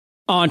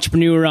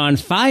Entrepreneur on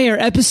Fire,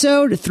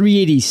 episode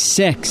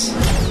 386.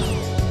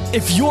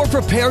 If you're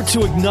prepared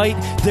to ignite,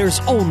 there's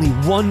only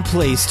one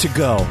place to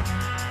go.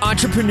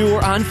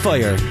 Entrepreneur on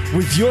Fire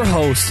with your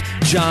host,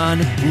 John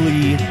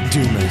Lee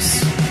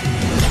Dumas.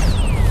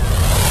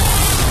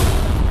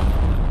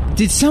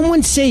 Did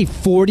someone say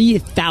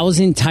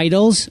 40,000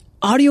 titles?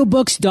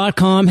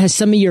 Audiobooks.com has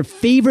some of your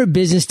favorite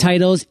business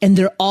titles, and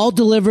they're all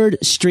delivered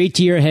straight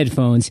to your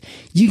headphones.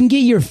 You can get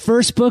your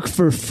first book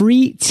for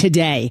free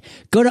today.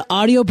 Go to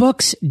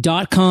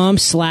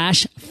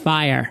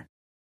audiobooks.com/fire.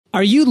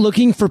 Are you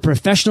looking for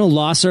professional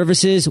law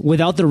services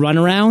without the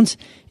runaround?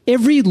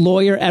 Every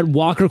lawyer at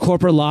Walker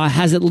Corporate Law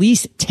has at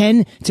least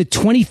 10 to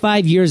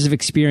 25 years of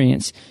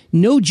experience.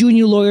 No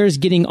junior lawyers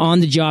getting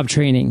on-the-job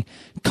training.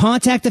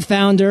 Contact the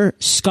founder,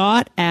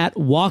 Scott, at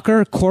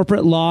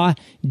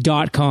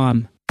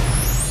walkercorporatelaw.com.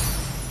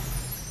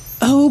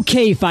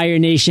 Okay, Fire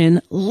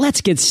Nation,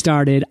 let's get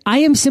started. I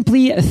am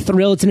simply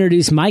thrilled to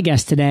introduce my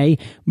guest today,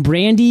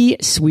 Brandee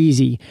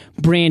Sweesy.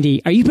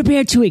 Brandee, are you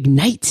prepared to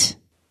ignite?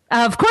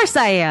 Of course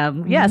I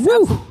am. Yes,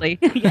 Woo. absolutely.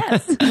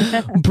 Yes.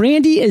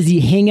 Brandee is the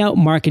Hangout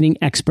Marketing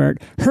Expert.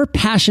 Her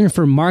passion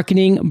for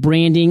marketing,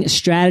 branding,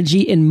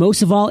 strategy, and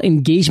most of all,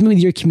 engagement with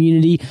your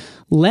community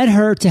led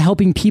her to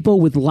helping people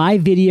with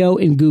live video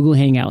in Google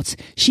Hangouts.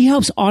 She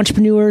helps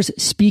entrepreneurs,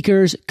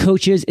 speakers,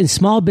 coaches, and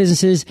small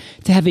businesses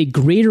to have a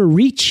greater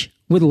reach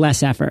with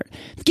less effort.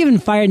 Giving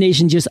Fire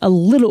Nation just a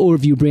little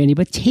overview, Brandee,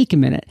 but take a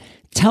minute.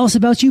 Tell us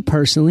about you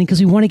personally, because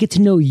we want to get to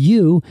know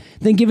you,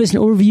 then give us an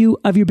overview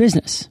of your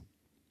business.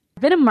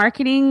 I've been in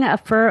marketing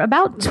for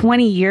about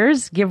 20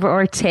 years, give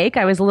or take.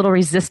 I was a little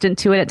resistant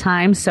to it at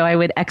times, so I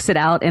would exit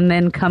out and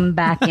then come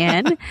back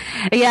in.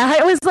 Yeah,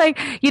 it was like,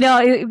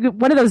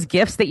 one of those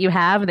gifts that you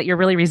have that you're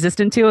really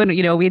resistant to. And,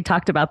 we had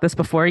talked about this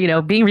before,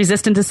 being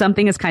resistant to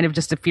something is kind of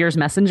just a fear's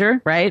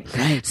messenger, right?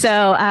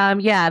 So,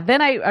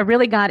 then I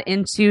really got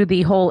into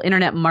the whole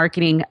internet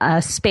marketing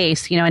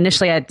space.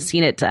 Initially I'd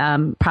seen it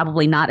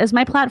probably not as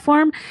my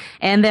platform.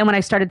 And then when I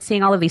started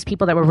seeing all of these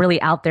people that were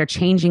really out there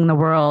changing the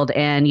world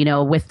and,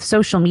 with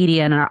social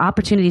media and our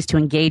opportunities to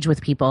engage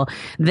with people,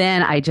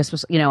 then I just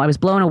was, I was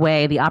blown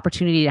away. The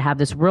opportunity to have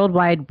this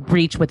worldwide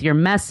reach with your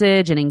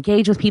message and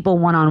engage with people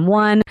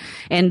one-on-one,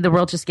 and the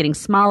world just getting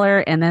smaller.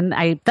 And then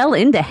I fell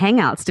into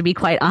Hangouts, to be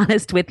quite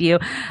honest with you.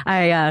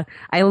 I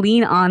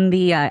lean on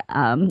the,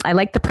 I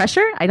like the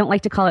pressure. I don't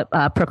like to call it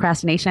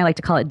procrastination. I like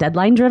to call it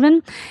deadline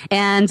driven.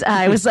 And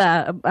I was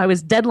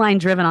deadline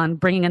driven on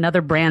bringing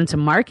another brand to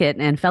market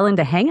and fell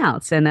into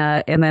Hangouts. And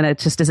then it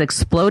just has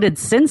exploded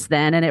since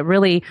then. And it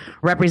really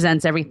represents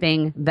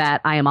everything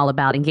that I am all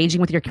about: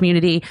 engaging with your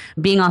community,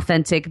 being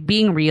authentic,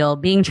 being real,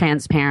 being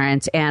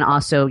transparent, and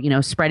also,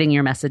 spreading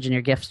your message and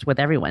your gifts with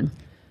everyone.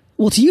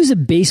 Well, to use a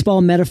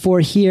baseball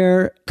metaphor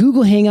here,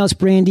 Google Hangouts,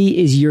 Brandee,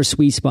 is your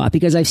sweet spot,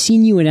 because I've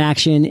seen you in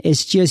action.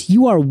 It's just,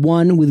 you are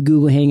one with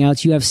Google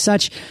Hangouts. You have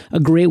such a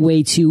great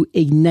way to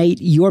ignite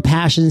your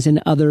passions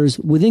and others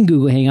within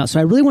Google Hangouts. So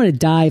I really want to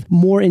dive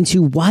more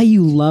into why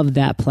you love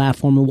that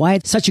platform and why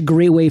it's such a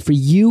great way for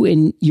you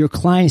and your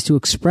clients to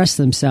express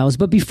themselves.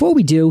 But before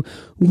we do,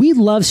 we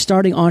love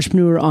starting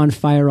Entrepreneur on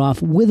Fire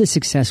off with a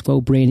success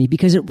quote, Brandee,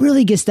 because it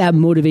really gets that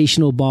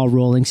motivational ball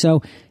rolling.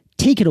 So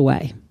take it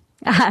away.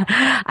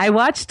 I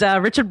watched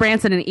Richard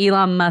Branson and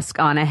Elon Musk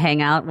on a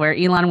hangout where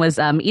Elon was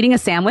eating a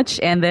sandwich,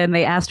 and then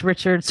they asked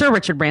Sir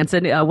Richard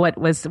Branson what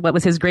was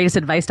his greatest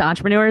advice to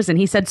entrepreneurs, and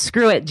he said,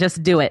 "Screw it,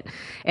 just do it."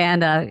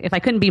 And if I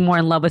couldn't be more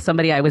in love with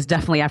somebody, I was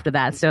definitely after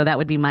that. So that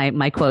would be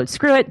my quote: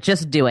 "Screw it,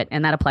 just do it,"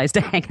 and that applies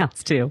to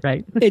Hangouts too,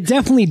 right? It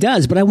definitely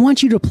does, but I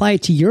want you to apply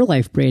it to your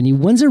life, Brandee.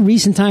 When's a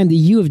recent time that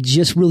you have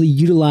just really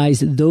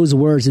utilized those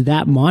words,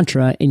 that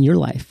mantra in your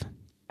life?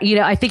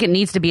 I think it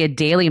needs to be a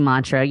daily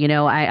mantra.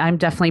 I'm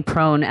definitely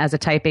prone as a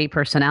type A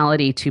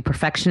personality to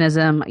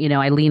perfectionism.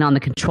 I lean on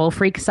the control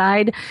freak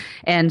side.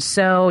 And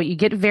so you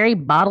get very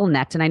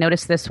bottlenecked. And I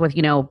notice this with,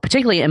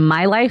 particularly in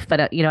my life,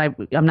 but,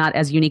 I'm not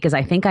as unique as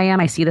I think I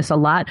am. I see this a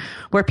lot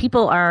where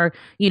people are,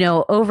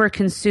 over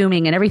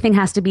consuming, and everything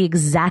has to be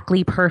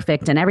exactly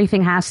perfect, and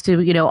everything has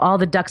to, all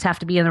the ducks have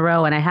to be in a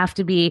row, and I have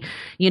to be,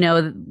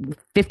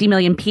 50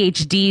 million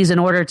PhDs in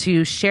order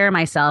to share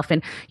myself.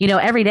 And,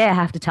 every day I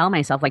have to tell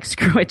myself, like,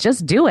 screw it,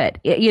 just do it.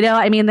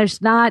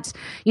 There's not,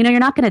 you're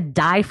not going to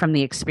die from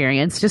the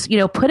experience. Just,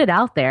 put it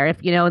out there.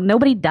 If,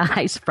 nobody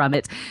dies from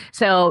it.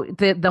 So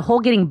the whole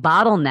getting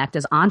bottlenecked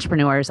as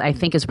entrepreneurs, I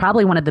think, is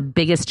probably one of the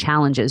biggest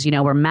challenges.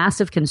 We're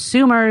massive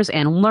consumers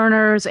and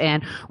learners,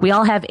 and we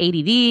all have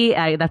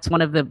ADD. That's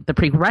one of the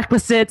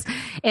prerequisites.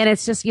 And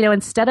it's just,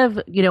 instead of,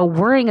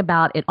 worrying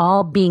about it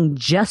all being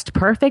just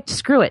perfect,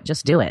 screw it,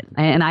 just do it.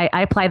 And I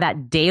apply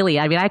that daily.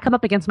 I come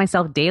up against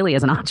myself daily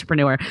as an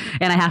entrepreneur,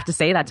 and I have to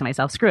say that to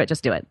myself: screw it,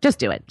 just do it. Just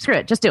do it. Screw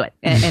it, just do it.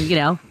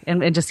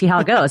 And just see how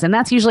it goes. And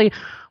that's usually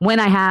when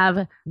I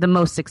have the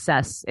most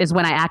success, is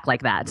when I act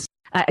like that.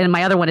 And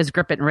my other one is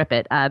grip it and rip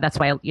it. That's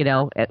why,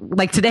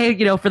 like today,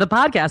 for the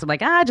podcast, I'm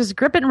like, just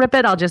grip it and rip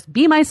it. I'll just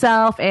be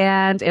myself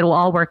and it'll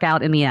all work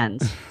out in the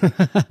end.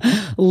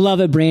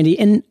 Love it, Brandee.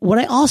 And what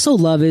I also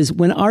love is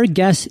when our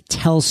guests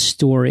tell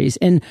stories.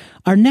 And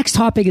our next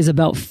topic is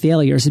about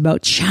failures,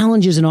 about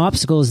challenges and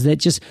obstacles that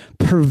just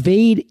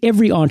pervade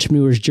every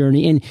entrepreneur's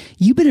journey. And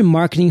you've been in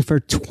marketing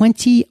for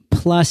 20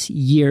 plus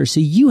years.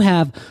 So you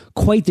have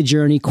quite the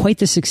journey, quite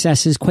the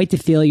successes, quite the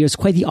failures,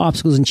 quite the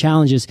obstacles and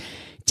challenges.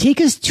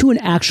 Take us to an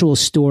actual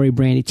story,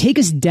 Brandee. Take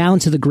us down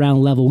to the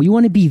ground level. We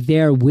want to be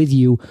there with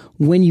you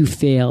when you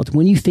failed,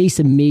 when you faced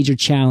a major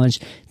challenge.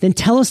 Then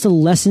tell us the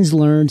lessons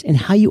learned and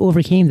how you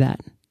overcame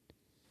that.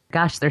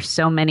 Gosh, there's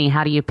so many.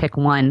 How do you pick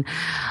one?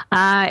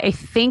 I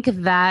think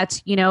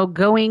that,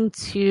 going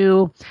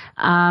to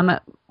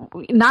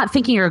not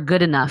thinking you're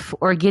good enough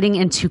or getting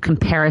into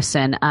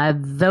comparison,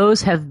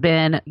 those have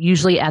been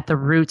usually at the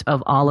root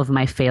of all of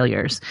my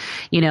failures,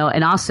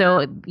 and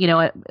also,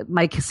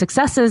 my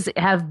successes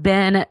have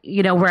been,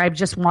 where I've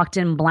just walked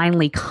in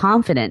blindly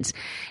confident.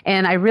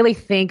 And I really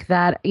think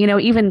that,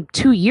 even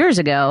 2 years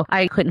ago,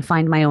 I couldn't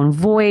find my own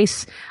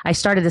voice. I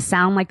started to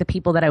sound like the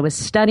people that I was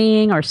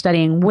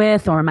studying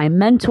with or my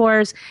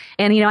mentors.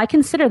 And, I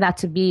consider that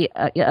to be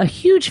a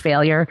huge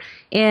failure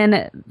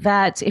in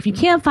that if you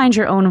can't find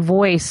your own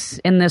voice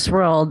in this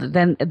world,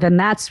 then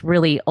that's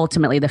really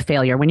ultimately the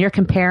failure. When you're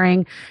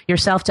comparing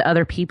yourself to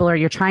other people or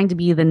you're trying to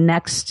be the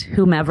next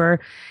whomever,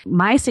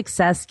 my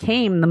success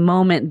came the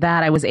moment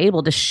that I was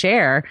able to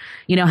share,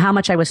 how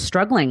much I was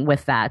struggling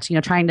with that,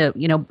 trying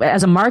to,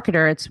 as a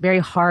marketer, it's very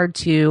hard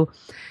to,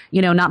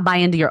 not buy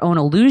into your own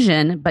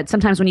illusion. But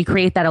sometimes when you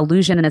create that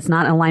illusion and it's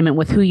not in alignment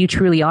with who you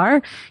truly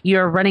are,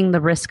 you're running the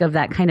risk of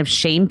that kind of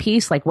shame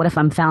piece. Like, what if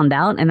I'm found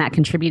out? And that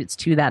contributes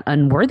to that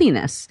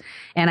unworthiness.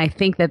 And I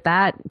think that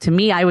to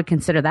me, I would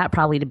consider that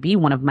probably to be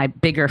one of my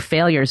bigger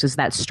failures is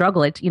that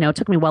struggle. It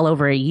took me well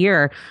over a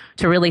year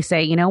to really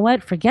say, you know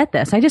what, forget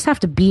this. I just have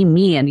to be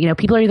me. And,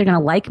 people are either going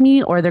to like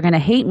me or they're going to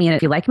hate me. And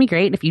if you like me,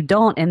 great. And if you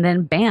don't, and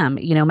then bam,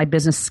 my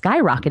business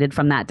skyrocketed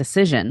from that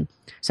decision.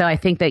 So I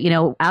think that,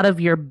 out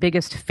of your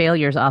biggest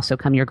failures also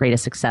come your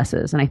greatest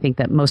successes. And I think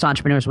that most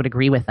entrepreneurs would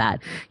agree with that.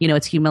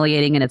 It's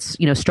humiliating and it's,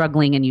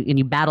 struggling and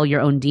you battle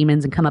your own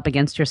demons and come up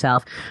against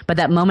yourself. But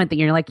that moment that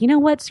you're like, you know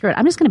what, screw it,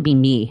 I'm just going to be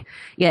me.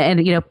 Yeah. And,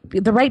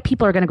 the right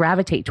people are going to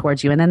gravitate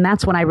towards you. And then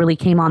that's when I really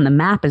came on the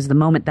map is the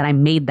moment that I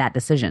made that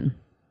decision.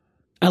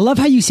 I love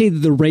how you say that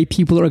the right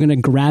people are going to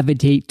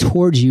gravitate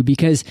towards you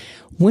because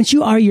once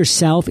you are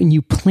yourself and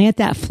you plant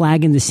that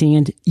flag in the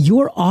sand,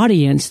 your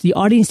audience, the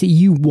audience that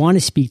you want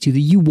to speak to, that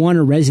you want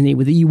to resonate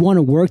with, that you want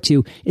to work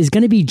to is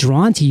going to be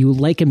drawn to you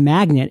like a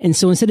magnet. And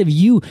so instead of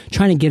you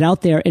trying to get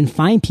out there and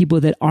find people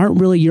that aren't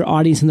really your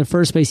audience in the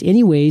first place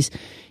anyways,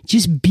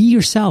 just be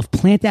yourself,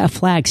 plant that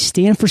flag,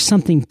 stand for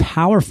something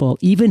powerful,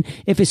 even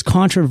if it's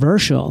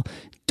controversial.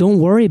 Don't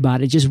worry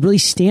about it. Just really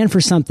stand for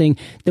something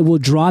that will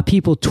draw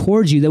people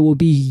towards you, that will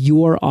be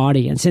your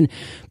audience. And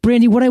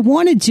Brandee, what I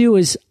want to do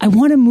is I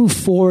want to move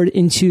forward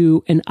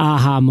into an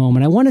aha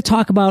moment. I want to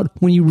talk about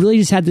when you really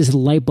just had this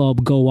light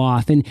bulb go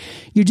off. And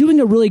you're doing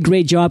a really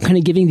great job kind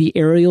of giving the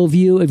aerial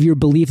view of your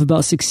belief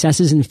about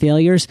successes and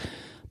failures.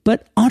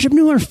 But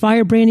Entrepreneur on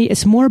Fire, Brandee,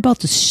 it's more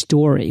about the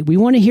story. We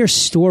want to hear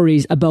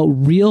stories about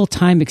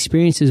real-time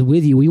experiences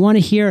with you. We want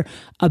to hear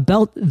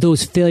about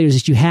those failures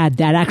that you had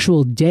that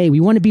actual day. We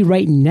want to be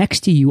right next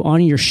to you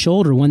on your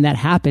shoulder when that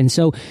happened.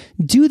 So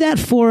do that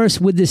for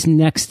us with this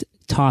next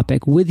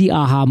topic, with the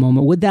aha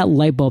moment, with that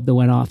light bulb that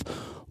went off.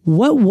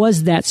 What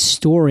was that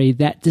story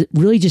that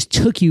really just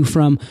took you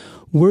from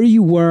where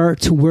you were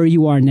to where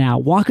you are now?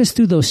 Walk us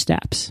through those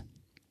steps.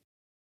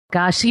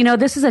 Gosh,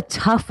 this is a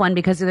tough one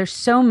because there's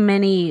so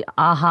many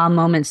aha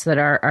moments that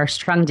are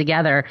strung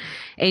together.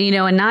 And,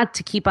 and not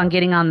to keep on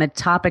getting on the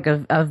topic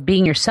of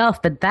being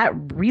yourself, but that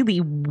really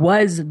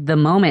was the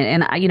moment.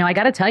 And, I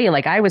got to tell you,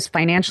 like, I was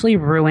financially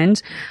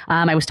ruined.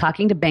 I was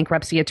talking to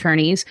bankruptcy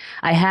attorneys.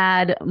 I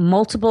had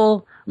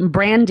multiple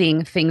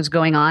branding things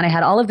going on. I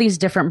had all of these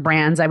different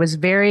brands. I was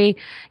very,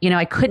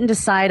 I couldn't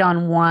decide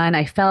on one.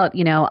 I felt,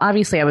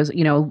 obviously I was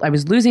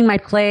losing my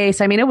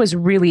place. I mean, it was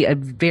really a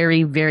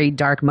very, very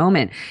dark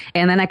moment.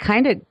 And then I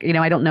kind of,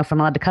 I don't know if I'm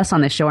allowed to cuss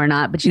on this show or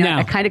not, but,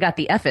 I kind of got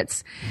the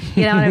F-its,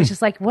 and I was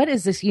just like, what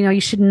is this? You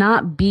should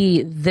not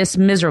be this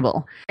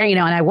miserable. And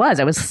I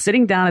was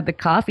sitting down at the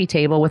coffee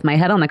table with my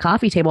head on the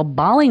coffee table,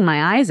 bawling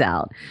my eyes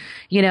out.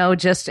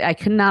 I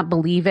could not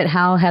believe it.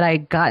 How had I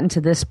gotten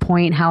to this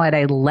point? How had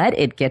I let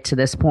it get to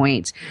this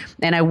point?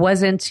 And I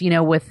wasn't,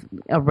 with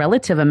a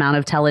relative amount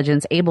of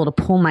intelligence, able to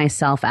pull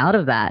myself out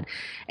of that.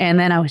 And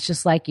then I was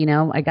just like,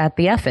 I got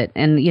the F it.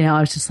 And, I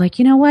was just like,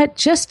 you know what?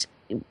 Just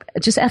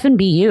F and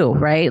be you,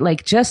 right?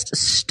 Like, just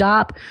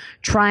stop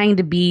trying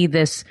to be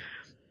this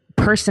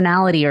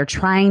personality or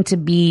trying to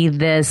be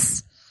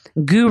this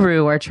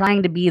guru or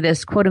trying to be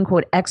this quote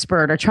unquote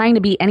expert or trying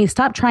to be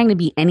stop trying to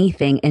be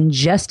anything and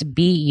just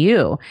be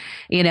you,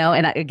 and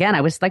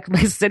I was like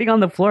sitting on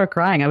the floor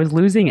crying. I was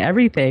losing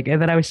everything.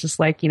 And then I was just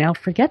like,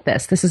 forget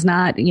this. This is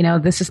not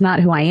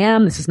who I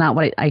am. This is not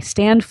what I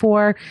stand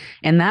for.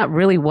 And that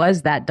really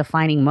was that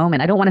defining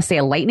moment. I don't want to say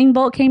a lightning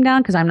bolt came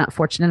down because I'm not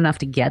fortunate enough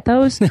to get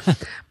those,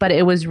 but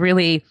it was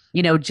really,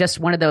 just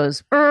one of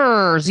those,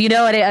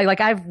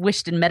 and I've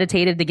wished and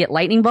meditated to get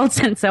lightning bolts.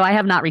 And so I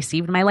have not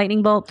received my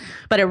lightning bolt,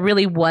 but it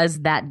really was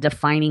that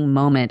defining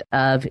moment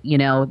of,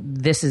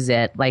 this is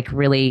it. Like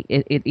really,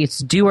 it's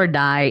do or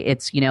die.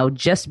 It's,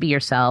 just be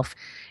yourself.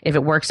 If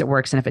it works, it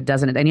works. And if it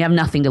doesn't, then you have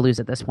nothing to lose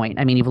at this point.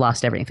 I mean, you've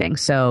lost everything.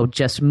 So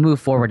just move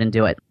forward and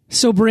do it.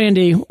 So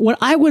Brandee, what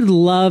I would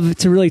love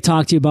to really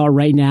talk to you about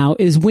right now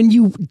is when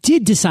you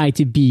did decide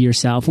to be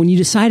yourself, when you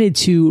decided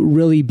to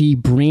really be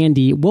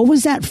Brandee, what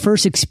was that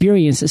first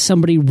experience that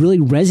somebody really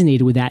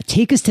resonated with that?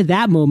 Take us to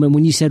that moment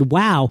when you said,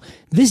 wow,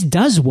 this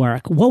does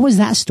work. What was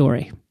that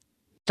story?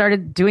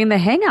 Started doing the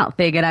Hangout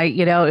thing, and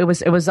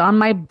it was on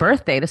my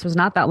birthday. This was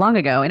not that long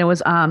ago, and it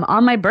was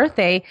on my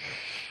birthday.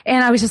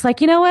 And I was just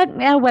like, you know what?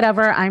 Yeah,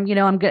 whatever. I'm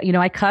good.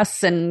 I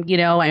cuss and,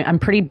 I'm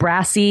pretty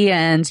brassy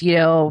and,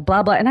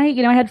 blah, blah. And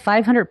I had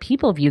 500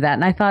 people view that.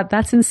 And I thought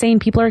that's insane.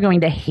 People are going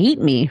to hate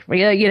me,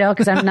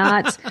 because I'm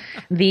not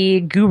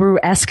the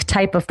guru-esque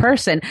type of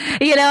person,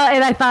 and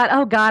I thought,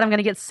 oh God, I'm going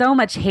to get so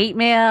much hate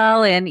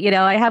mail. And,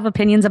 I have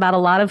opinions about a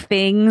lot of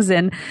things.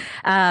 And,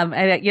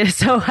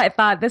 so I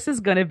thought this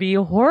is going to be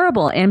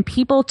horrible. And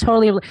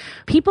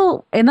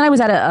and then I was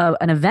at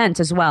an event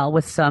as well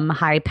with some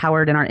high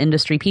powered in our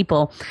industry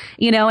people.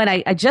 And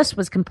I just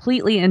was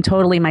completely and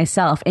totally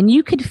myself. And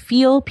you could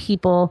feel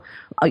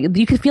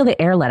you could feel the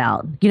air let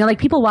out. Like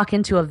people walk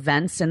into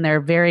events and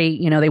they're very,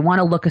 they want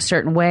to look a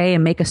certain way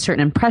and make a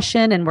certain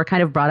impression. And we're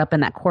kind of brought up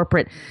in that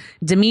corporate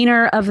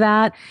demeanor of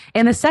that.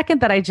 And the second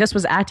that I just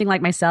was acting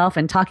like myself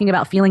and talking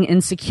about feeling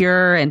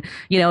insecure and,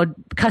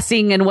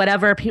 cussing and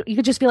whatever, you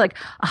could just feel like,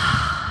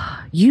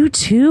 you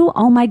too?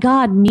 Oh my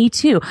God, me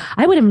too.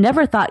 I would have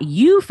never thought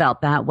you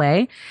felt that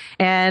way.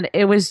 And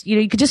it was,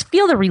 you could just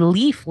feel the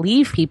relief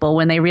leave people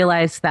when they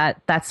realize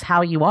that that's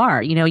how you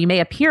are. You may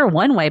appear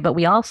one way, but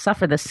we all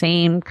suffer the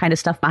same kind of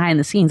stuff behind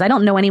the scenes. I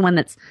don't know anyone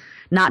that's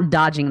not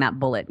dodging that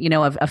bullet,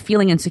 of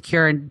feeling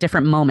insecure in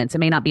different moments. It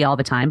may not be all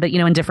the time, but,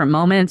 in different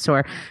moments,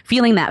 or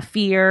feeling that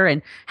fear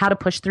and how to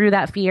push through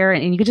that fear.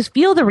 And you could just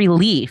feel the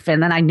relief.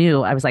 And then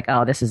I was like,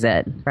 oh, this is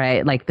it,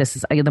 right? Like this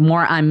is, the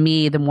more I'm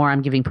me, the more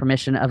I'm giving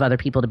permission of other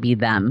people to be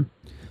them.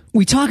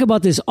 We talk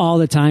about this all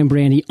the time,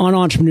 Brandee, on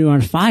Entrepreneur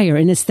on Fire,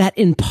 and it's that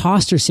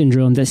imposter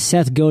syndrome that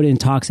Seth Godin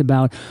talks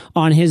about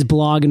on his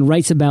blog and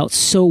writes about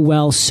so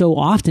well, so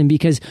often,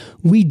 because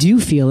we do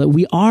feel it.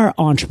 We are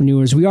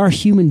entrepreneurs. We are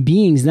human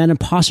beings. That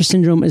imposter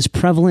syndrome is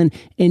prevalent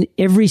in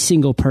every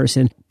single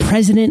person.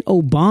 President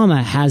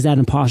Obama has that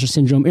imposter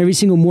syndrome. Every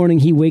single morning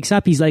he wakes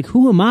up, he's like,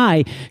 who am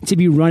I to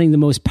be running the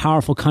most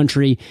powerful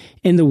country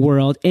in the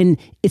world? And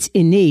it's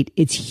innate.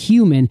 It's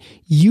human.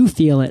 You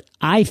feel it.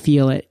 I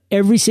feel it.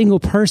 Every single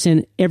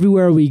person,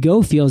 everywhere we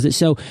go, feels it.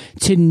 So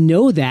to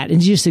know that and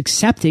just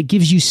accept it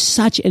gives you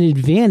such an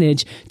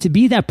advantage to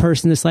be that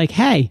person that's like,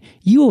 hey,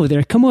 you over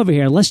there, come over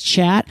here. Let's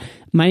chat.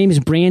 My name is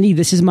Brandee.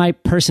 This is my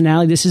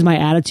personality. This is my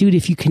attitude.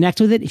 If you connect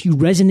with it, if you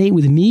resonate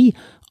with me,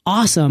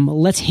 awesome.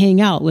 Let's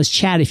hang out. Let's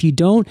chat. If you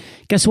don't,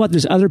 guess what?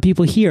 There's other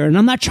people here. And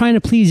I'm not trying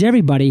to please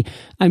everybody.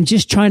 I'm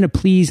just trying to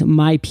please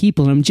my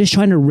people. I'm just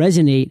trying to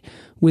resonate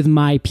with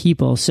my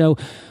people. So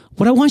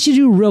what I want you to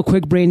do real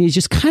quick, Brandee, is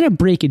just kind of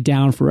break it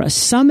down for us.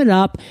 Sum it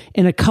up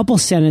in a couple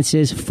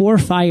sentences for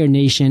Fire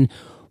Nation.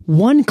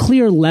 One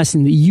clear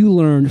lesson that you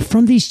learned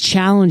from these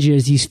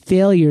challenges, these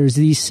failures,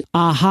 these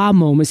aha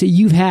moments that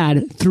you've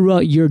had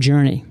throughout your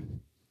journey.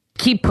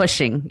 Keep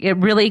pushing. It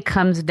really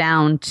comes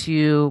down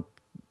to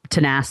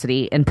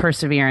tenacity and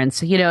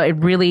perseverance. It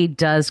really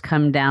does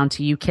come down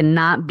to, you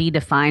cannot be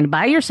defined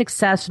by your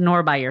success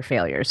nor by your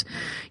failures.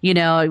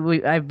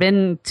 I've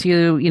been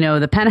to,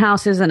 the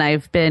penthouses, and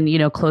I've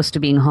been, close to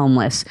being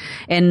homeless,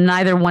 and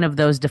neither one of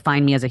those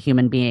define me as a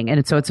human being.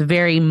 And so it's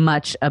very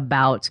much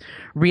about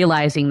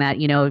realizing that,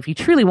 if you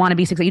truly want to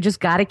be successful, you just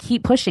got to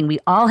keep pushing. We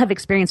all have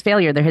experienced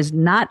failure. There is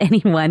not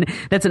anyone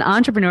that's an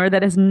entrepreneur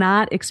that has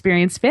not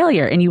experienced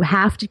failure, and you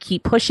have to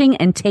keep pushing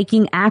and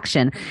taking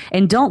action,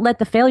 and don't let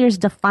the failures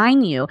define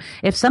you.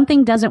 If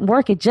something doesn't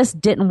work, it just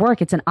didn't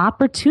work. It's an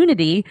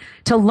opportunity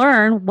to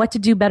learn what to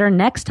do better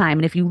next time.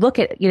 And if you look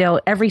at,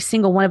 every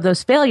single one of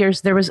those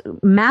failures, there was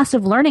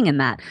massive learning in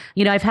that.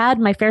 I've had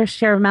my fair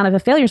share amount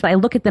of failures, but I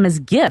look at them as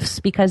gifts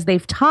because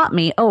they've taught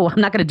me, oh,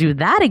 I'm not going to do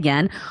that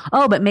again.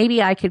 Oh, but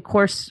maybe I could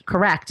course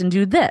correct and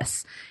do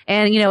this.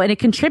 And, and it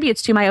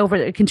contributes to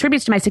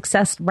my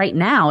success right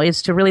now,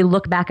 is to really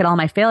look back at all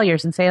my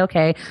failures and say,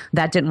 okay,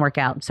 that didn't work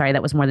out. Sorry,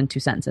 that was more than 2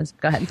 sentences.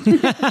 Go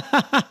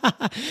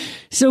ahead.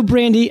 So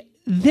Brandee,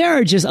 there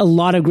are just a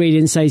lot of great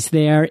insights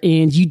there,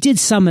 and you did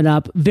sum it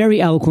up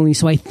very eloquently.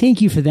 So I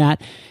thank you for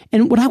that.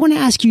 And what I want to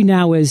ask you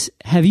now is,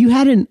 have you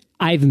had an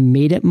I've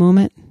made it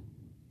moment?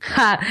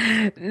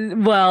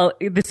 Well,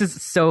 this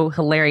is so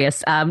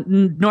hilarious.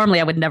 Normally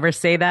I would never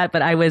say that,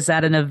 but I was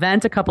at an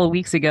event a couple of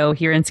weeks ago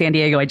here in San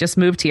Diego. I just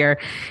moved here,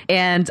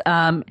 and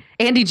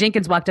Andy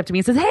Jenkins walked up to me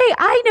and says, "Hey,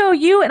 I know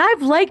you and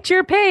I've liked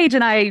your page."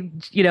 And I,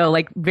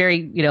 like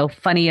very,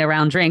 funny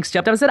around drinks,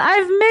 jumped up and said,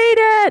 "I've made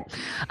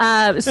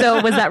it."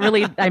 So was that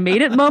really I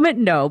made it moment?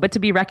 No, but to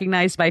be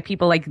recognized by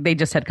people, like they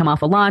just had come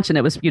off a launch and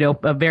it was,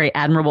 a very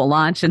admirable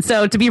launch. And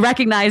so to be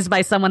recognized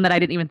by someone that I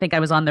didn't even think I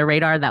was on their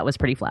radar, that was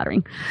pretty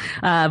flattering.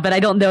 But I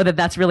don't know that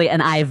that's really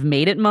an I've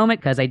made it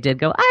moment, because I did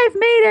go, I've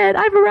made it,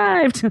 I've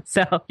arrived.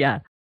 So yeah.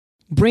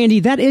 Brandee,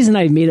 that is an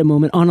I've made it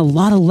moment on a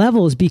lot of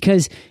levels,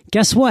 because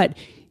guess what?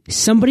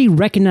 Somebody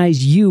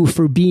recognized you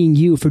for being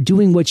you, for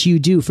doing what you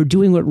do, for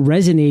doing what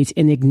resonates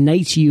and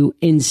ignites you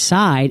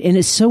inside. And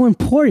it's so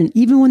important,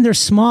 even when they're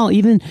small,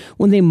 even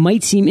when they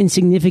might seem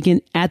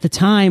insignificant at the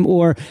time,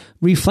 or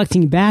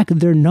reflecting back,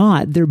 they're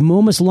not. They're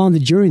moments along the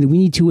journey that we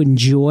need to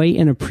enjoy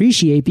and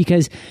appreciate,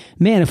 because,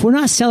 man, if we're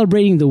not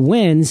celebrating the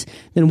wins,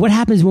 then what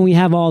happens when we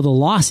have all the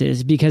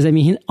losses? Because,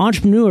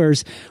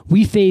 entrepreneurs,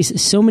 we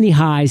face so many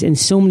highs and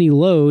so many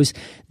lows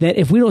that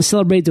if we don't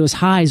celebrate those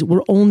highs,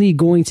 we're only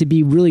going to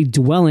be really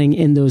dwelling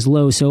in those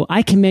lows. So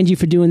I commend you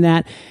for doing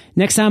that.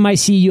 Next time I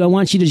see you, I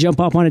want you to jump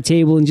up on a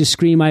table and just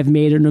scream, "I've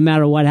made it," no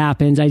matter what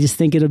happens. I just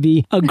think it'll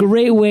be a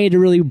great way to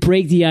really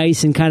break the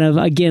ice and kind of,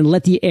 again,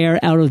 let the air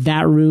out of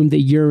that room that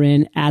you're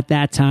in at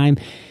that time.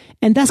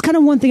 And that's kind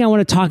of one thing I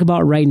want to talk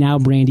about right now,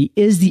 Brandee,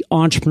 is the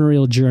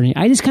entrepreneurial journey.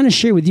 I just kind of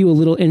share with you a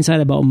little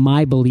insight about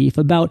my belief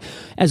about,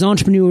 as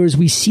entrepreneurs,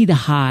 we see the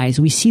highs,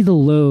 we see the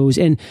lows,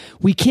 and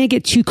we can't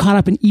get too caught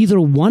up in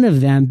either one of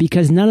them,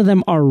 because none of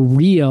them are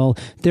real.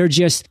 They're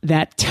just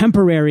that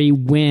temporary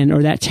win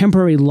or that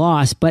temporary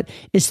loss, but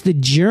it's the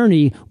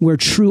journey where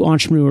true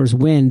entrepreneurs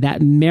win,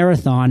 that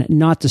marathon,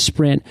 not the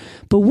sprint.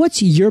 But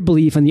what's your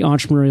belief on the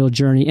entrepreneurial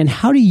journey, and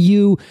how do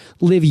you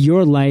live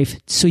your life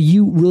so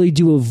you really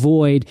do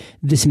avoid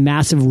this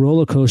massive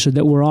roller coaster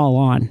that we're all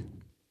on?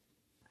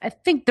 I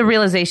think the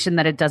realization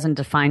that it doesn't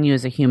define you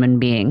as a human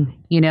being.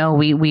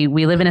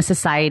 We live in a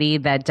society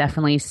that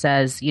definitely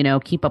says,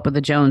 keep up with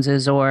the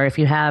Joneses, or if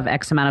you have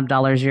X amount of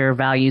dollars, your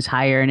value's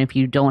higher. And if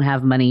you don't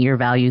have money, your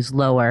value's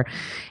lower.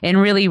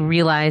 And really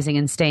realizing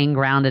and staying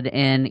grounded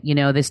in,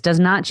 this does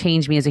not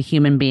change me as a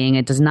human being.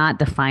 It does not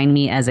define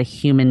me as a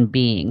human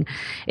being.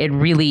 It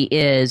really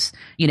is,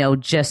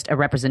 just a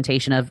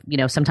representation of,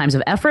 sometimes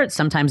of effort,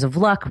 sometimes of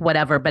luck,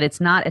 whatever, but it's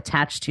not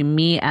attached to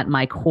me at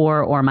my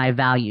core or my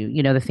value.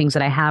 The things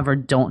that I have or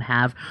don't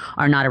have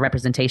are not a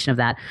representation of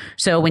that.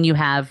 So when you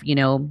have,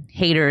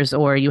 haters,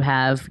 or you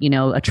have,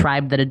 a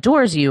tribe that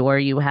adores you, or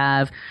you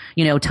have,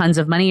 tons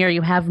of money, or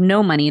you have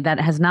no money, that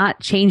has not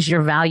changed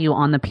your value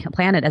on the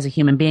planet as a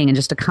human being. And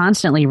just to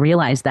constantly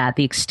realize that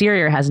the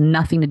exterior has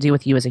nothing to do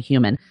with you as a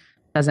human.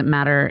 Doesn't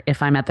matter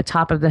if I'm at the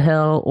top of the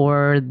hill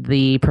or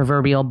the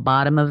proverbial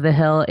bottom of the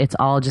hill. It's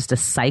all just a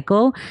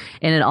cycle,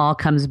 and it all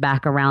comes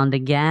back around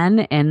again.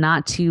 And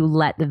not to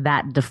let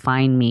that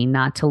define me,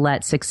 not to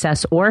let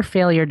success or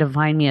failure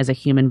define me as a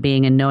human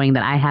being, and knowing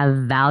that I have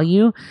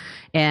value,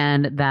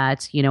 and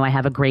that, I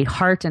have a great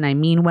heart, and I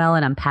mean well,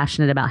 and I'm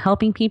passionate about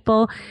helping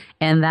people.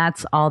 And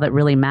that's all that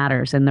really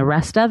matters. And the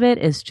rest of it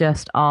is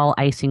just all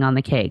icing on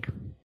the cake.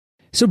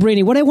 So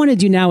Brandee, what I want to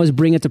do now is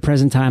bring it to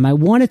present time. I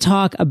want to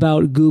talk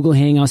about Google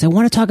Hangouts. I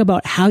want to talk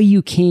about how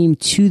you came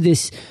to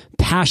this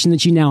passion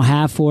that you now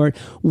have for it,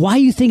 why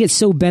you think it's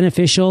so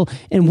beneficial,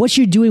 and what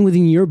you're doing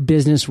within your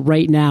business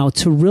right now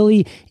to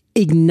really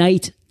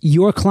ignite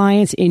your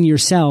clients and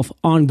yourself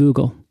on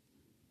Google.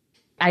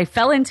 I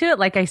fell into it,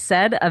 like I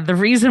said. The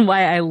reason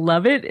why I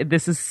love it,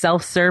 this is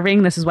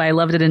self-serving. This is why I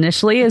loved it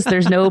initially, is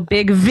there's no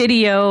big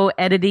video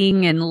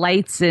editing and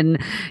lights and,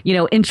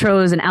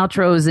 intros and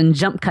outros and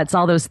jump cuts.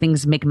 All those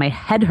things make my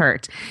head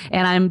hurt.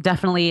 And I'm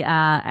definitely,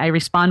 I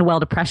respond well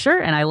to pressure,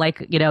 and I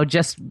like,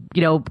 just,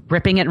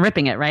 ripping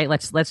it, right?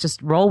 Let's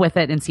just roll with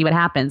it and see what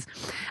happens.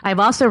 I've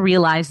also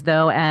realized,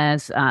 though,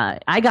 as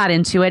I got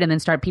into it and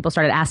then people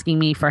started asking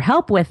me for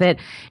help with it,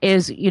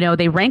 is,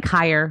 they rank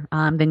higher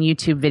than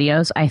YouTube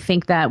videos. I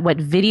think that what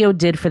video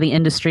did for the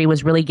industry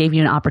was really gave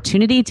you an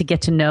opportunity to get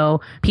to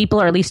know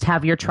people, or at least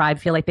have your tribe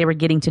feel like they were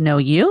getting to know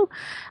you.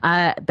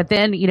 But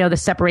then, the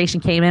separation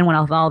came in when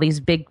all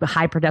these big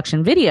high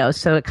production videos.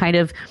 So it kind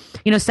of,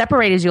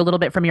 separated you a little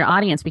bit from your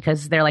audience,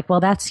 because they're like, well,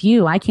 that's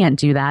you. I can't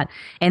do that.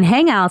 And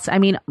Hangouts,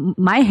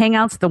 my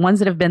Hangouts, the ones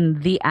that have been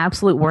the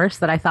absolute worst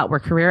that I thought were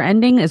career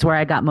ending, is where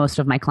I got most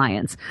of my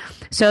clients.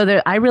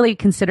 So I really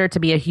consider it to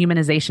be a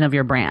humanization of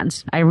your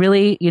brand. I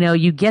really,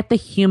 you get the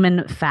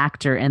human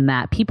factor in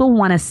that.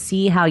 People want to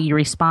see how you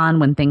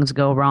respond when things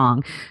go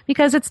wrong,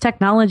 because it's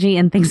technology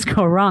and things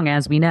go wrong,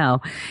 as we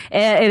know.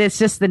 And it's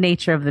just the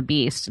nature of the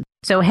beast.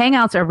 So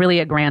Hangouts are really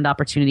a grand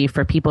opportunity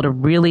for people to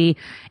really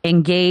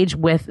engage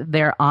with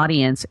their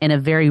audience in a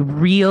very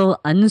real,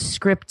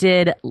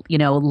 unscripted,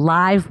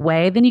 live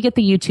way. Then you get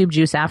the YouTube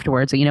juice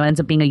afterwards. It ends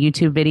up being a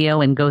YouTube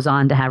video and goes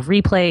on to have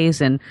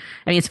replays. And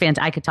it's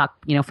fantastic. I could talk,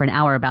 for an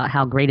hour about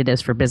how great it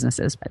is for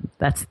businesses, but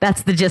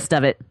that's the gist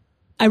of it.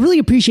 I really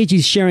appreciate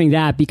you sharing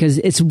that because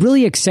it's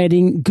really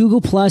exciting. Google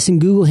Plus and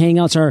Google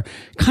Hangouts are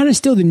kind of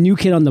still the new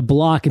kid on the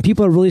block, and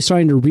people are really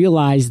starting to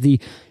realize the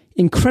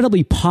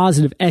incredibly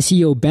positive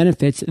SEO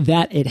benefits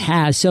that it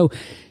has. So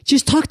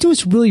just talk to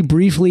us really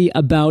briefly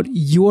about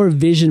your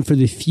vision for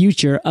the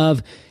future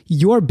of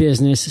your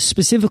business,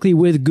 specifically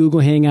with Google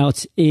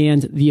Hangouts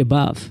and the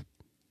above.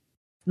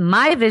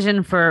 My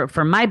vision for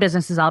my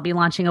business is I'll be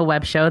launching a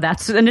web show.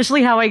 That's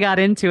initially how I got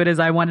into it, is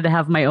I wanted to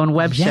have my own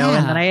web show.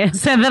 And then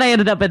I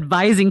ended up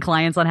advising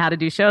clients on how to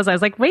do shows. I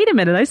was like, wait a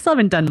minute, I still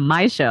haven't done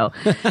my show.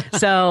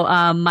 So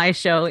my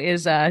show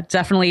is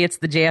definitely, it's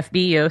the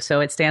JFBU. So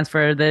it stands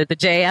for the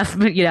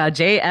JF,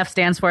 JF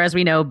stands for, as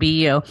we know, BU.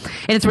 And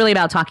it's really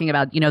about talking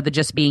about, the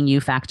just being you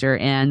factor.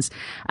 And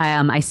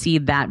I see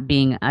that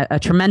being a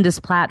tremendous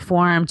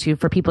platform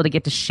for people to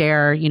get to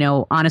share,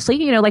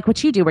 honestly, like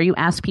what you do, where you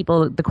ask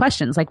people the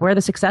questions. Like, where are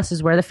the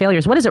successes? Where are the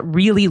failures? What does it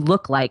really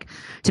look like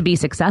to be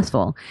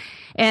successful?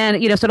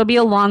 And, so it'll be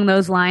along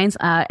those lines.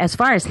 As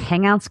far as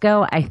Hangouts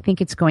go, I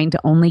think it's going to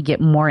only get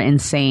more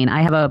insane.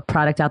 I have a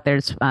product out there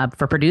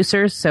for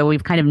producers. So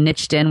we've kind of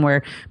niched in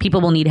where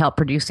people will need help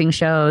producing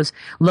shows.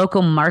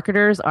 Local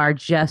marketers are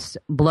just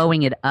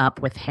blowing it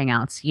up with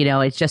Hangouts.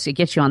 It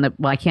gets you on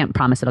I can't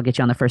promise it'll get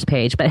you on the first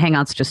page, but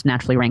Hangouts just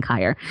naturally rank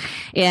higher.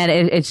 And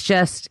it's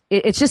just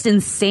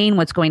insane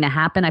what's going to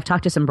happen. I've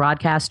talked to some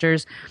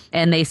broadcasters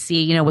and they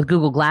see, with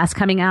Google Glass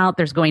coming out,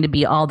 there's going to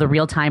be all the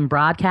real-time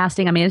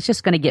broadcasting. I mean, it's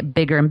just going to get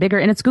bigger and bigger,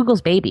 and it's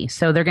Google's baby.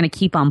 So they're going to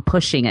keep on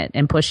pushing it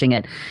and pushing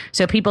it.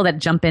 So people that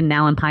jump in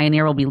now and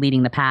pioneer will be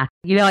leading the pack.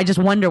 I just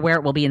wonder where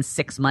it will be in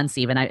 6 months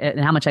even,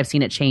 and how much I've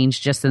seen it change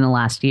just in the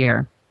last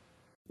year.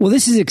 Well,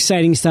 this is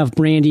exciting stuff,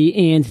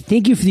 Brandee, and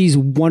thank you for these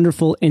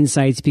wonderful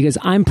insights because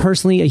I'm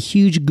personally a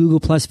huge Google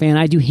Plus fan.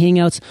 I do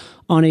Hangouts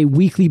on a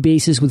weekly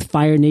basis with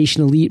Fire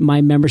Nation Elite, my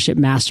membership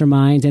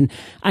mastermind, and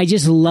I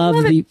just love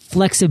the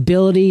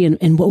flexibility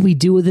and what we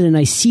do with it, and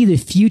I see the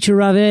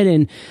future of it,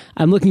 and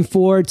I'm looking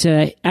forward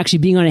to actually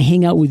being on a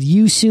Hangout with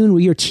you soon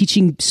where you're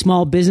teaching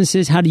small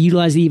businesses how to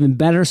utilize it even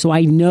better, so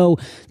I know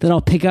that I'll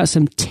pick out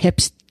some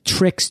tips,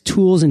 tricks,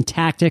 tools, and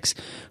tactics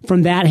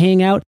from that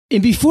Hangout.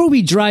 And before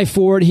we drive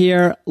forward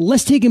here,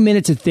 let's take a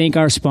minute to thank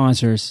our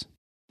sponsors.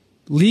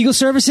 Legal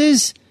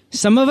services,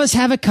 some of us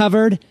have it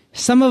covered,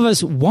 some of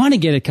us want to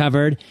get it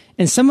covered,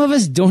 and some of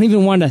us don't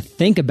even want to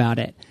think about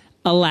it.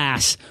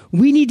 Alas,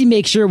 we need to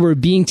make sure we're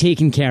being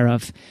taken care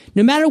of.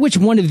 No matter which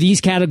one of these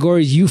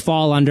categories you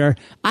fall under,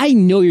 I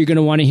know you're going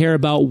to want to hear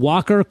about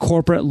Walker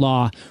Corporate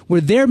Law,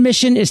 where their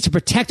mission is to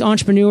protect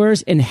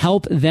entrepreneurs and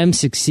help them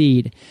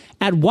succeed.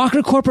 At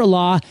Walker Corporate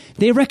Law,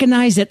 they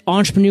recognize that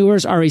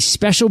entrepreneurs are a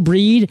special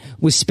breed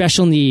with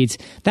special needs.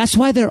 That's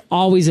why they're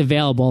always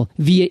available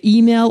via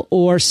email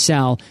or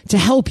cell to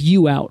help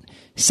you out.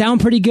 Sound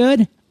pretty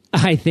good?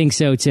 I think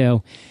so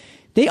too.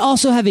 They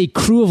also have a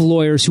crew of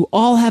lawyers who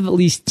all have at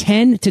least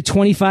 10 to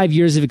 25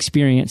 years of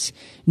experience.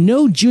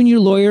 No junior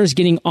lawyers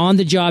getting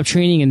on-the-job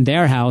training in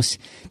their house.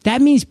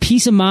 That means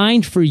peace of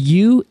mind for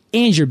you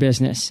and your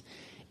business.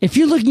 If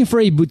you're looking for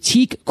a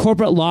boutique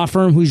corporate law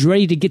firm who's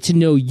ready to get to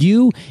know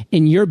you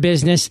and your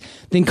business,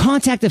 then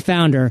contact the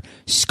founder,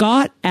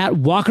 Scott at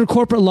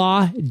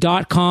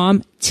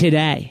walkercorporatelaw.com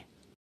today.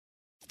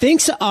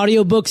 Thanks to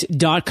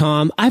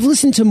audiobooks.com, I've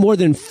listened to more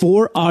than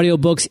 4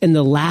 audiobooks in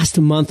the last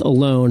month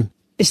alone.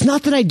 It's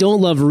not that I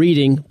don't love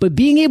reading, but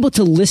being able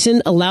to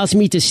listen allows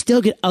me to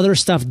still get other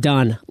stuff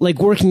done, like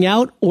working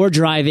out or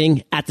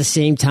driving at the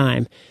same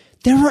time.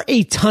 There are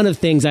a ton of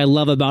things I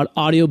love about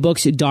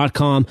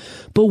audiobooks.com,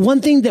 but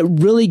one thing that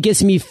really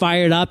gets me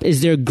fired up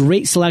is their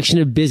great selection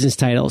of business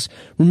titles.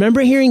 Remember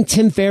hearing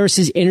Tim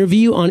Ferriss's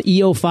interview on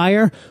EO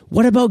Fire?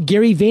 What about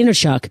Gary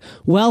Vaynerchuk?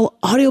 Well,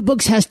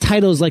 Audiobooks has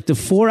titles like The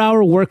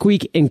 4-Hour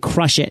Workweek and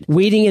Crush It,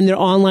 waiting in their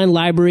online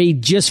library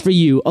just for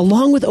you,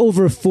 along with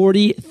over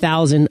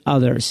 40,000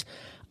 others.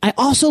 I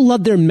also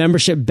love their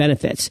membership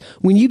benefits.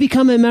 When you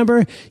become a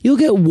member, you'll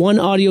get 1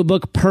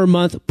 audiobook per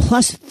month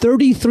plus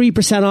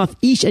 33% off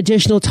each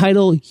additional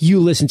title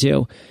you listen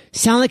to.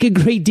 Sound like a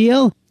great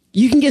deal?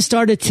 You can get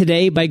started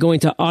today by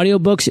going to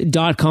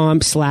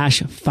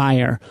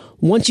audiobooks.com/fire.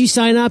 Once you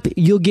sign up,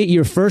 you'll get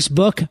your first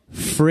book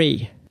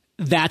free.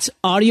 That's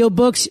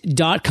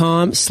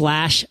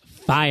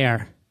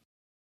audiobooks.com/fire.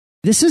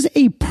 This is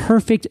a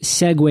perfect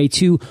segue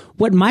to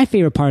what my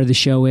favorite part of the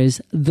show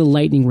is, the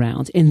lightning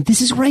round. And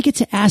this is where I get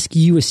to ask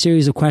you a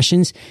series of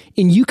questions,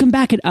 and you come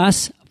back at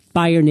us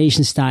Fire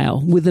Nation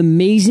style with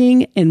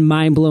amazing and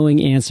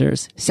mind-blowing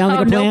answers. Sound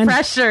like a plan?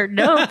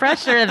 No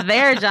pressure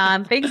there,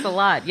 John. Thanks a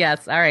lot.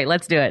 Yes. All right,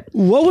 let's do it.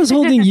 What was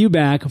holding you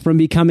back from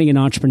becoming an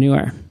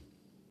entrepreneur?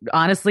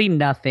 Honestly,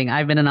 nothing.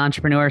 I've been an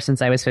entrepreneur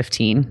since I was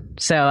 15.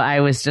 So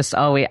I was just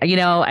always,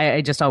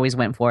 I just always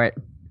went for it.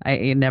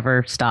 I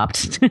never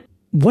stopped.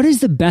 What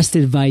is the best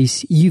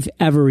advice you've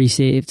ever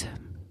received?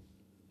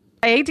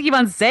 I hate to keep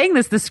on saying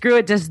this, the screw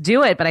it, just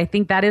do it. But I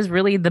think that is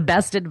really the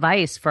best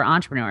advice for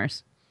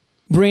entrepreneurs.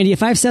 Brandee,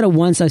 if I've said it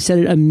once, I've said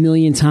it a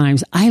million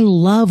times. I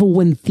love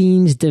when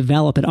themes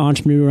develop at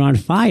Entrepreneur on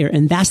Fire.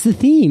 And that's the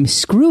theme.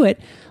 Screw it.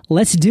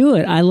 Let's do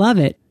it. I love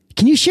it.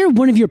 Can you share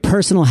one of your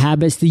personal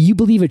habits that you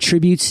believe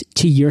attributes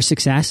to your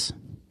success?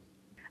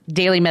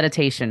 Daily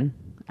meditation.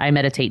 I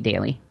meditate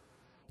daily.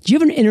 Do you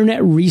have an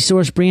internet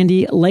resource,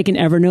 Brandee, like an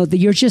Evernote that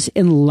you're just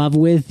in love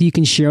with you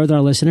can share with our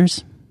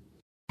listeners?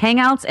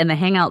 Hangouts and the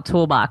Hangout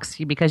Toolbox,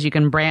 because you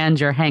can brand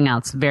your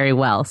Hangouts very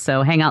well.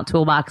 So Hangout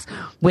Toolbox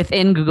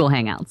within Google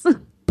Hangouts.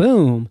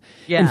 Boom.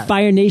 Yeah. And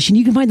Fire Nation,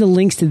 you can find the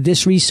links to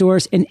this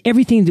resource and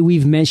everything that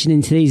we've mentioned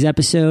in today's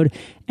episode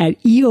at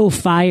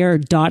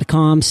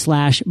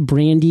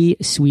eofire.com/Brandee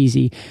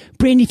Sweesy.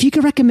 Brandee, if you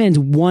could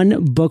recommend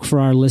one book for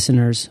our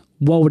listeners,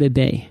 what would it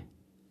be?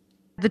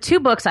 The two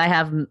books, I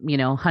have,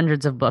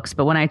 hundreds of books,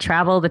 but when I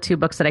travel, the two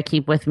books that I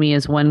keep with me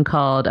is one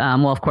called,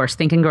 of course,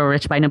 Think and Grow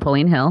Rich by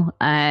Napoleon Hill.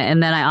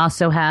 And then I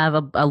also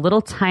have a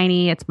little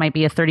tiny, it might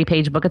be a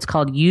 30-page book. It's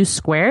called U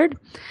Squared.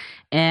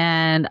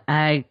 And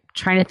I'm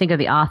trying to think of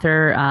the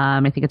author.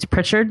 I think it's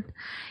Pritchard.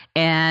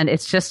 And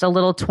it's just a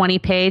little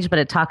 20-page, but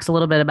it talks a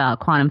little bit about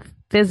quantum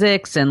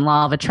physics and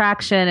law of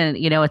attraction. And,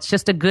 it's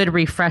just a good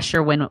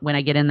refresher when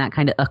I get in that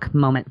kind of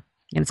moment.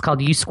 And it's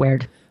called U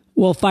Squared.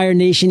 Well, Fire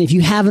Nation, if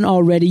you haven't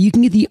already, you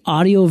can get the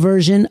audio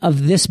version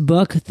of this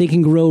book, Think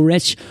and Grow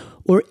Rich,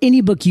 or any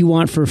book you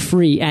want for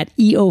free at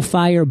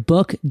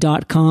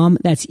eofirebook.com.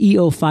 That's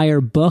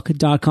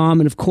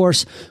eofirebook.com. And of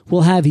course,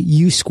 we'll have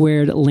U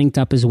Squared linked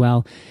up as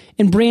well.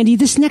 And Brandee,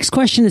 this next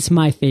question is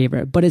my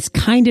favorite, but it's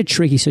kind of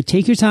tricky. So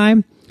take your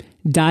time,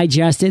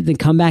 digest it, then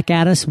come back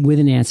at us with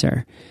an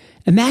answer.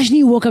 Imagine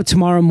you woke up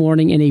tomorrow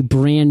morning in a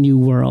brand new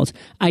world,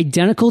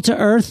 identical to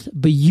Earth,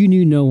 but you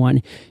knew no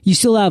one. You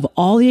still have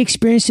all the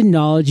experience and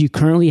knowledge you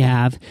currently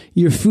have,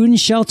 your food and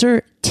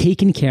shelter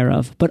taken care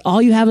of, but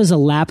all you have is a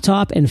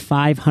laptop and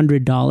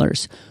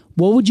 $500.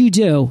 What would you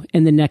do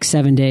in the next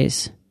 7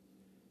 days?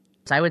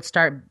 So I would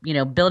start,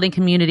 building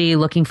community,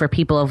 looking for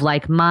people of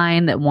like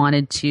mind that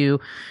wanted to,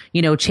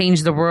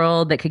 change the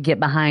world, that could get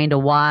behind a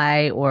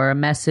why or a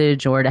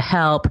message or to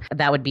help.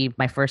 That would be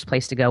my first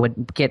place to go,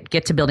 would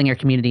get to building your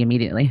community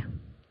immediately.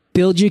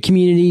 Build your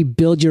community,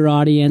 build your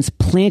audience,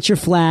 plant your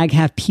flag,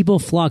 have people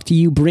flock to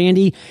you.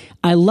 Brandee,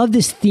 I love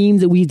this theme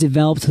that we've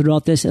developed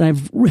throughout this, and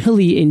I've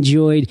really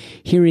enjoyed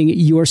hearing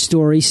your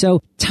story.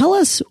 So tell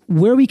us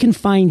where we can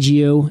find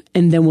you,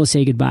 and then we'll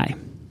say goodbye.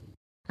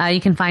 You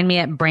can find me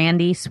at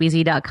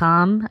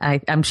brandeesweesy.com.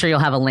 I'm sure you'll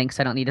have a link,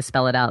 so I don't need to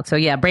spell it out. So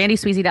yeah,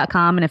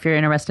 brandeesweesy.com. And if you're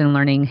interested in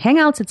learning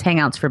Hangouts, it's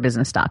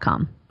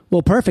hangoutsforbusiness.com.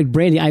 Well, perfect,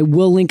 Brandee. I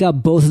will link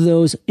up both of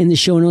those in the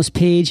show notes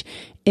page.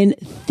 And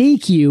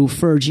thank you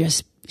for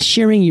just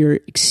sharing your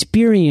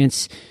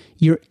experience,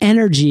 your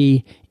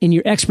energy, and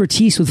your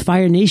expertise with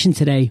Fire Nation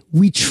today.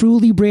 We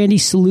truly, Brandee,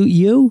 salute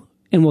you,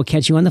 and we'll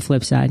catch you on the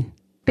flip side.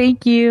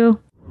 Thank you.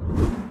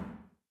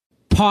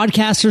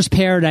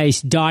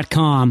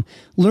 podcastersparadise.com.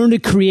 Learn to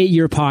create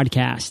your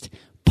podcast.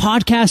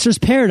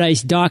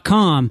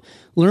 podcastersparadise.com.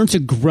 Learn to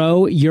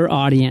grow your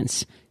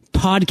audience.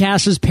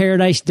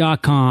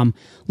 podcastersparadise.com.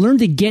 Learn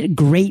to get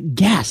great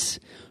guests.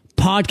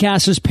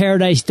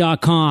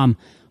 podcastersparadise.com.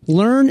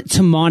 Learn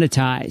to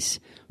monetize.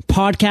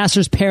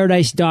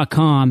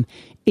 podcastersparadise.com.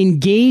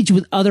 Engage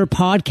with other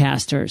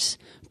podcasters.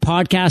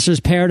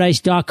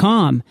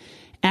 podcastersparadise.com.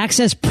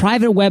 Access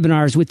private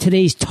webinars with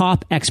today's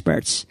top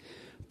experts.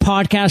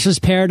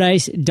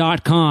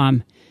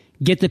 podcastersparadise.com.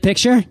 Get the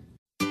picture?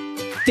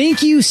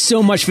 Thank you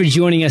so much for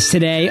joining us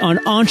today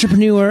on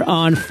Entrepreneur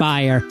on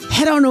Fire.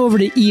 Head on over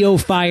to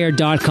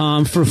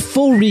eofire.com for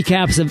full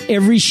recaps of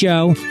every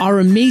show, our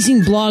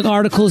amazing blog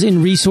articles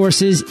and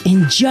resources,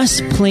 and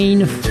just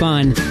plain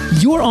fun.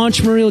 Your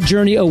entrepreneurial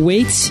journey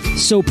awaits,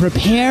 so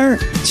prepare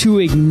to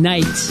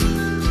ignite.